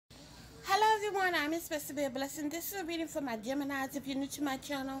everyone, I'm supposed to be a blessing. This is a reading for my Geminis. If you're new to my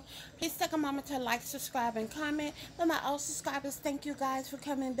channel, please take a moment to like, subscribe, and comment. For my old subscribers, thank you guys for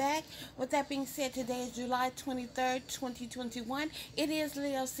coming back. With that being said, today is July 23rd, 2021. It is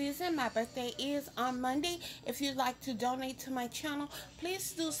Leo season. My birthday is on Monday. If you'd like to donate to my channel,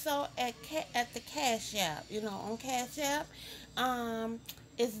 please do so at the Cash App. On Cash App.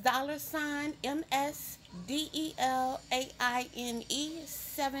 It's $MSDELAINE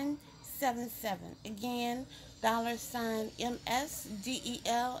 777. Again, $MSDELAINE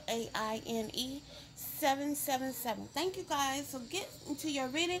 777. Thank you guys. So get into your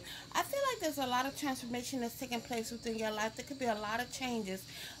reading. I feel like there's a lot of transformation that's taking place within your life. There could be a lot of changes,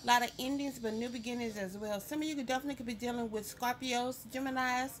 a lot of endings, but new beginnings as well. Some of you could be dealing with Scorpios,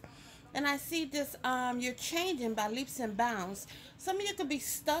 Geminis. And I see this, you're changing by leaps and bounds. Some of you could be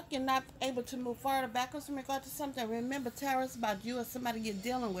stuck and not able to move forward or backwards in regard to something. Remember, tarot is about you or somebody you're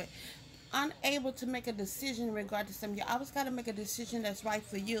dealing with. Unable to make a decision in regard to something. You always got to make a decision that's right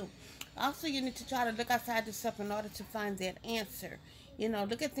for you. Also, you need to try to look outside yourself in order to find that answer.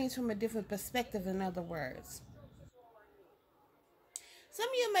 Look at things from a different perspective, in other words. Some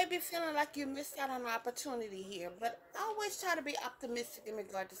of you may be feeling like you missed out on an opportunity here, but always try to be optimistic in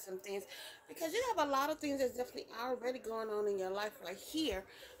regard to some things, because you have a lot of things that's definitely already going on in your life right here.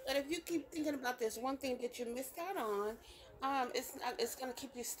 But if you keep thinking about this one thing that you missed out on, it's going to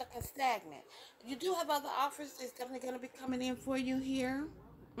keep you stuck and stagnant. You do have other offers that's definitely going to be coming in for you here.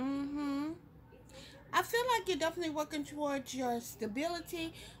 I feel like you're definitely working towards your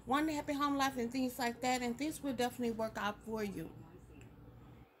stability, wanting a happy home life and things like that, and things will definitely work out for you.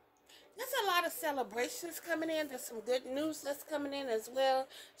 There's a lot of celebrations coming in. There's some good news that's coming in as well.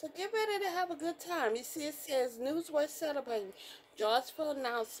 So get ready to have a good time. You see, it says news worth celebrating, joyful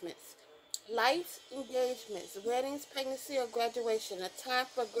announcements, life engagements, weddings, pregnancy, or graduation. A time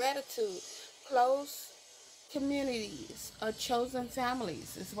for gratitude, close communities, or chosen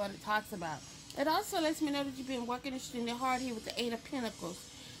families is what it talks about. It also lets me know that you've been working extremely hard here with the Eight of Pentacles.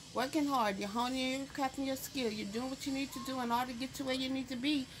 Working hard. You're honing and crafting your skill. You're doing what you need to do in order to get to where you need to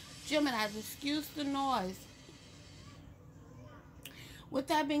be. Geminis, excuse the noise. With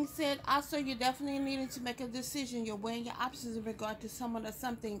that being said, also you're definitely needing to make a decision. You're weighing your options in regard to someone or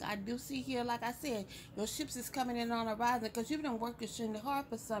something. I do see here, like I said, your ships is coming in on a rising, because you've been working extremely hard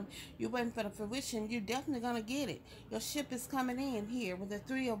for something. You're waiting for the fruition. You're definitely going to get it. Your ship is coming in here with the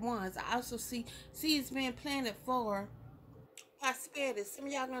Three of Wands. I also see seeds being planted for prosperity. Some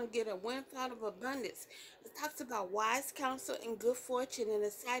of y'all going to get a windfall of abundance. It talks about wise counsel and good fortune, an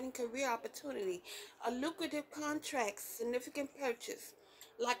exciting career opportunity, a lucrative contract, significant purchase,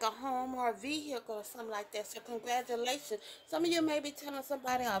 like a home or a vehicle or something like that. So congratulations. Some of you may be telling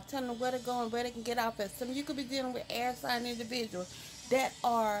somebody off, telling them where to go and where they can get off at. Some of you could be dealing with air sign individuals that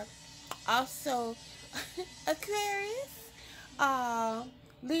are also Aquarius,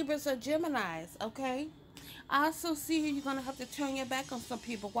 Libras, or Geminis, okay? I also see here you're going to have to turn your back on some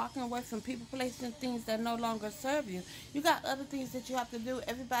people, walking away from people, placing things that no longer serve you. You got other things that you have to do.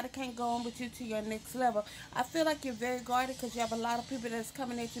 Everybody can't go on with you to your next level. I feel like you're very guarded because you have a lot of people that's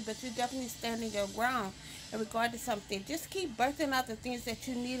coming at you, but you're definitely standing your ground in regard to something. Just keep birthing out the things that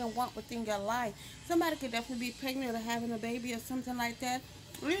you need and want within your life. Somebody could definitely be pregnant or having a baby or something like that.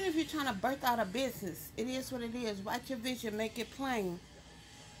 Or even if you're trying to birth out a business, it is what it is. Write your vision, make it plain.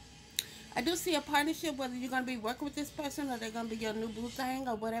 I do see a partnership, whether you're going to be working with this person or they're going to be your new boo thing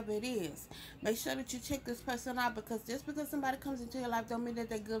or whatever it is. Make sure that you check this person out, because just because somebody comes into your life don't mean that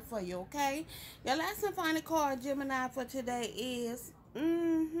they're good for you, okay? Your last and final card, Gemini, for today is,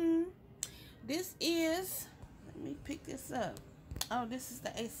 this is, let me pick this up. Oh, this is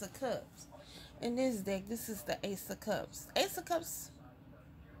the Ace of Cups. In this deck, this is the Ace of Cups. Ace of Cups.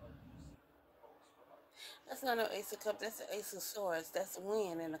 That's not no Ace of Cups. That's the Ace of Swords. That's the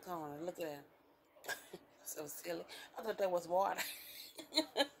wind in the corner. Look at that. So silly. I thought that was water.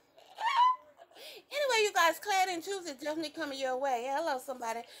 Anyway, you guys, clarity and truth is definitely coming your way. Hello,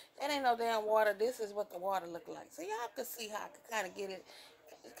 somebody. That ain't no damn water. This is what the water look like. So y'all can see how I can kind of get it.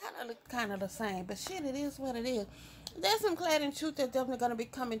 It kind of look kind of the same. But shit, it is what it is. There's some clarity and truth that's definitely going to be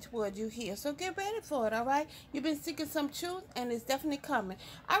coming towards you here. So get ready for it, all right? You've been seeking some truth, and it's definitely coming.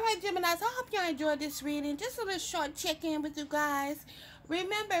 All right, Geminis, I hope y'all enjoyed this reading. Just a little short check-in with you guys.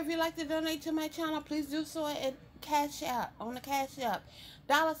 Remember, if you'd like to donate to my channel, please do so at Cash App, on the Cash App.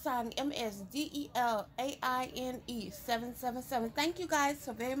 $ MSDELAINE 777. Thank you guys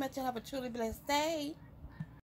so very much, and have a truly blessed day.